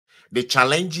The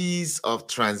challenges of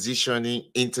transitioning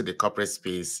into the corporate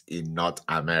space in North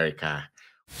America.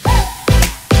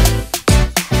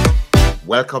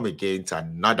 Welcome again to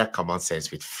another Common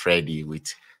Sense with Freddie with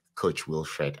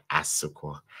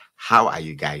Coachwilfredasuquo. How are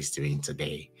you guys doing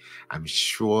today? I'm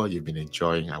sure you've been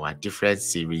enjoying our different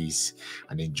series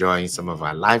and enjoying some of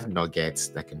our live nuggets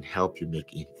that can help you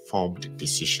make informed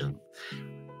decisions.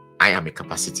 I am a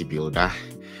capacity builder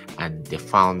and the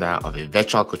founder of a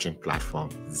virtual coaching platform,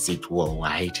 Zit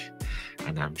Worldwide.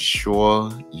 And I'm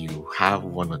sure you have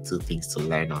one or two things to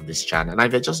learn on this channel. And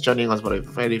if you're just joining us for the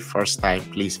very first time,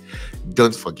 please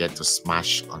don't forget to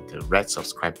smash on the red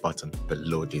subscribe button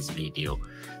below this video.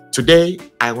 Today,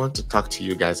 I want to talk to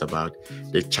you guys about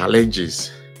the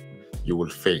challenges you will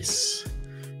face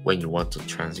when you want to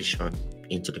transition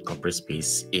into the corporate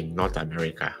space in North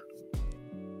America.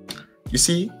 You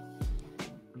see,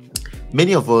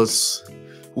 many of us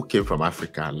who came from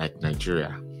Africa, like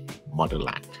Nigeria,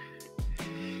 motherland,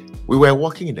 we were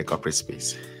working in the corporate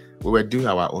space. We were doing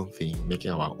our own thing,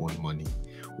 making our own money.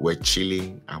 We were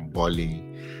chilling and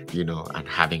balling, and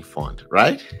having fun,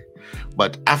 right?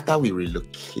 But after we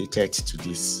relocated to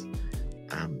this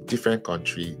different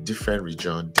country, different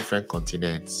region, different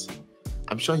continents,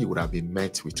 I'm sure you would have been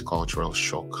met with cultural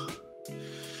shock.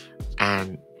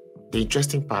 And the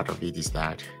interesting part of it is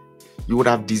that you would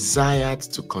have desired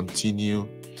to continue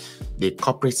the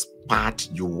corporate path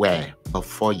you were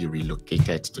before you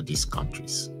relocated to these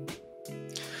countries.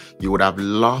 You would have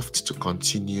loved to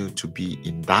continue to be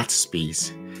in that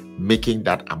space, making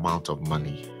that amount of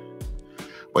money.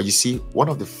 But you see, one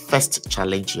of the first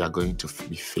challenges you are going to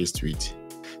be faced with,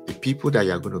 the people that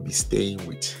you are going to be staying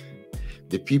with,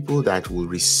 the people that will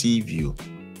receive you,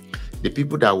 the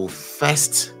people that will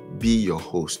first be your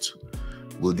host,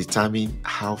 will determine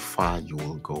how far you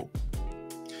will go.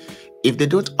 If they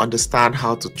don't understand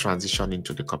how to transition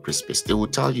into the corporate space, they will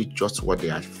tell you just what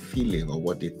they are feeling or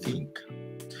what they think.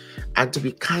 And to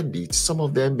be candid, some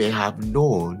of them may have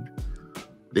known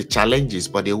the challenges,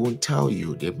 but they won't tell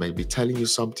you. They may be telling you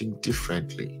something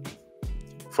differently.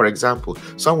 For example,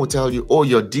 some will tell you, oh,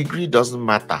 your degree doesn't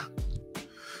matter.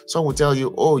 Some will tell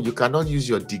you, oh, you cannot use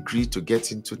your degree to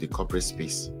get into the corporate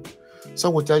space.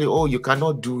 Some will tell you, oh, you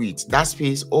cannot do it. That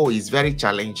space, oh, is very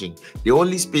challenging. The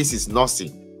only space is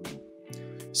nursing.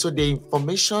 So the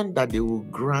information that they will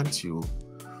grant you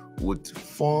would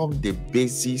form the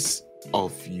basis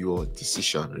of your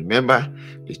decision. Remember,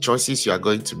 the choices you are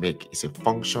going to make is a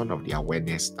function of the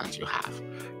awareness that you have.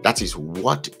 That is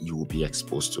what you will be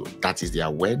exposed to. That is the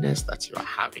awareness that you are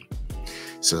having.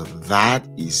 So that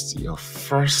is your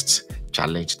first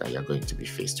challenge that you're going to be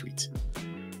faced with.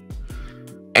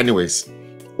 Anyways,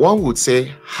 one would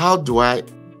say, how do I,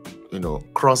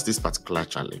 cross this particular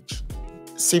challenge?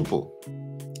 Simple.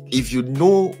 If you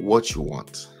know what you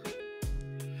want,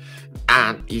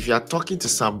 and if you are talking to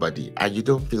somebody and you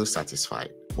don't feel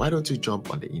satisfied, why don't you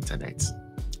jump on the internet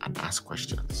and ask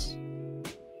questions?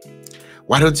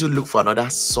 Why don't you look for another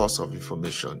source of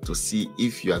information to see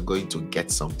if you are going to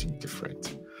get something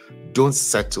different? Don't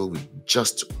settle with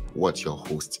just what your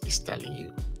host is telling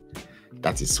you.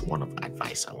 That is one of the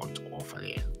advice I want to offer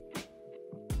here.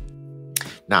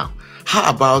 Now, how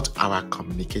about our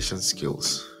communication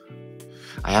skills?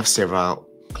 I have several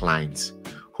clients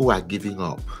who are giving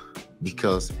up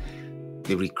because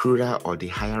the recruiter or the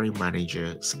hiring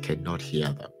managers cannot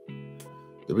hear them.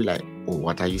 They'll be like, oh,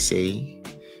 what are you saying?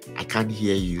 I can't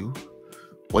hear you.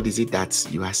 What is it that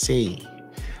you are saying?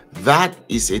 That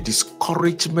is a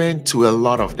discouragement to a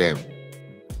lot of them.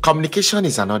 Communication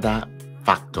is another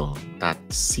factor that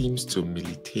seems to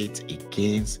militate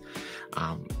against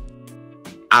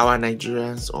our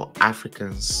Nigerians or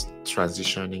Africans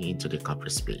transitioning into the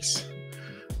corporate space.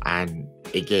 And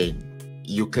again,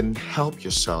 you can help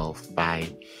yourself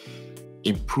by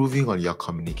improving on your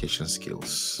communication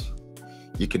skills.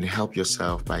 You can help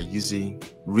yourself by using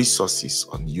resources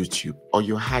on YouTube, or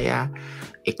you hire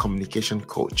a communication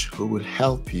coach who will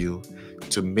help you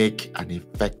to make an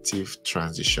effective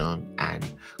transition and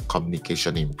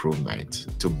communication improvement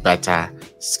to better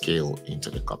scale into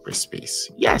the corporate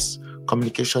space. Yes,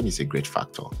 communication is a great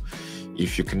factor.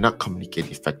 If you cannot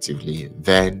communicate effectively,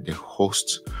 then the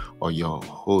host or your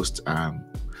host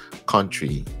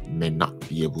country may not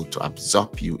be able to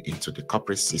absorb you into the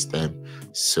corporate system,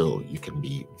 so you can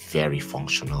be very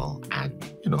functional and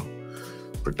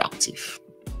productive.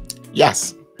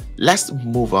 Yes, let's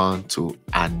move on to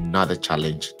another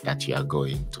challenge that you are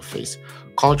going to face.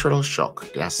 Cultural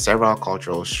shock. There are several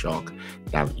cultural shocks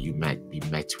that you might be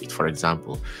met with. For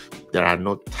example, there are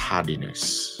no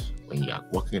tardiness when you are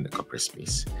working in the corporate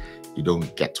space. You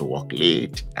don't get to work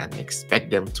late and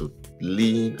expect them to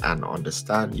lean and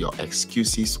understand your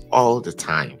excuses all the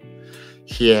time.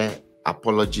 Here,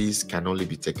 apologies can only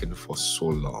be taken for so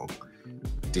long.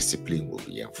 Discipline will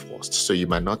be enforced. So you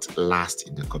might not last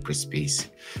in the corporate space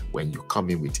when you come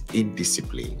in with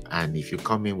indiscipline. And if you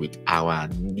come in with our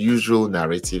usual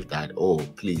narrative that, oh,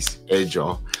 please,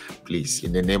 Ejo, please,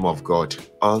 in the name of God,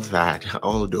 all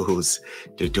those,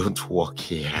 they don't work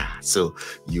here. So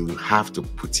you have to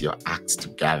put your act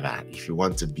together. If you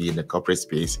want to be in the corporate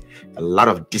space, a lot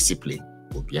of discipline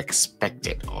will be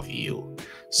expected of you.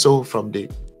 So from the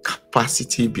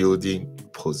capacity building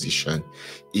position,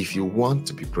 if you want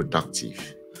to be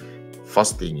productive,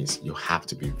 first thing is you have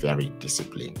to be very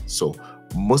disciplined. So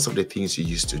most of the things you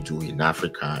used to do in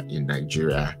Africa, in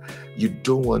Nigeria, you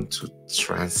don't want to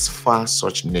transfer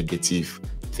such negative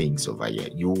things over here.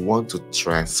 You want to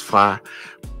transfer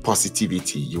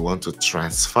positivity. You want to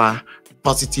transfer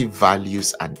positive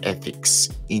values and ethics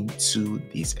into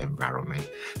this environment.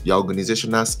 Your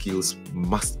organizational skills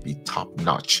must be top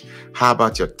notch. How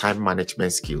about your time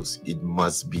management skills? It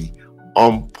must be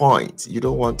on point. You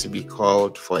don't want to be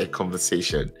called for a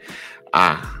conversation.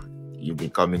 You've been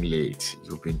coming late.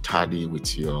 You've been tardy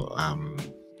with your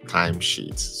time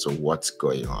sheet. So what's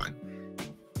going on?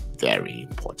 Very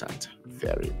important.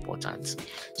 Very important.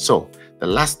 So the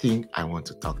last thing I want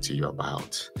to talk to you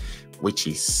about, which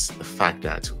is the fact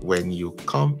that when you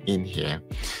come in here,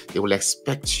 they will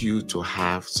expect you to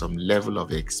have some level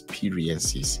of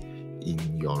experiences in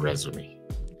your resume.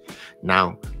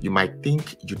 Now, you might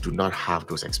think you do not have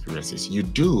those experiences. You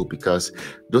do, because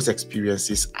those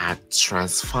experiences are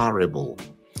transferable.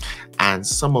 And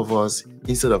some of us,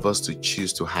 instead of us to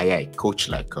choose to hire a coach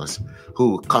like us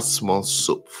who will cut small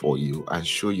soap for you and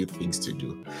show you things to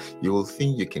do, you will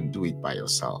think you can do it by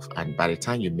yourself. And by the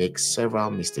time you make several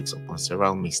mistakes upon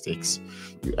several mistakes,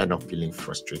 you end up feeling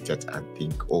frustrated and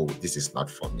think, oh, this is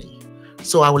not for me.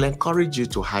 So I will encourage you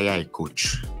to hire a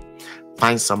coach.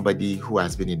 Find somebody who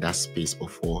has been in that space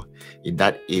before, in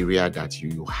that area that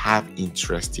you have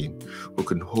interest in, who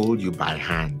can hold you by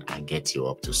hand and get you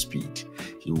up to speed.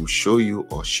 He will show you,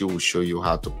 or she will show you,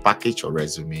 how to package your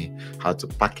resume, how to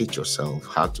package yourself,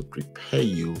 how to prepare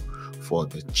you for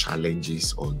the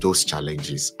challenges or those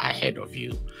challenges ahead of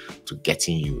you to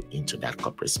getting you into that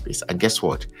corporate space. And guess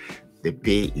what? The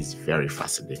pay is very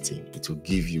fascinating. It will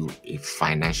give you a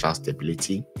financial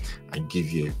stability and give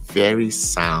you a very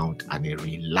sound and a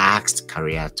relaxed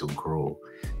career to grow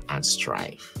and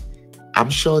strive. I'm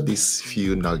sure these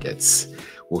few nuggets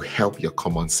will help your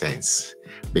common sense,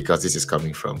 because this is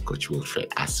coming from Coach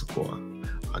Wilfredasuquo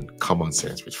on Common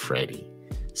Sense with Freddie.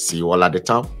 See you all at the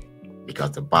top,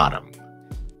 because the bottom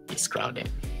is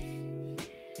crowded.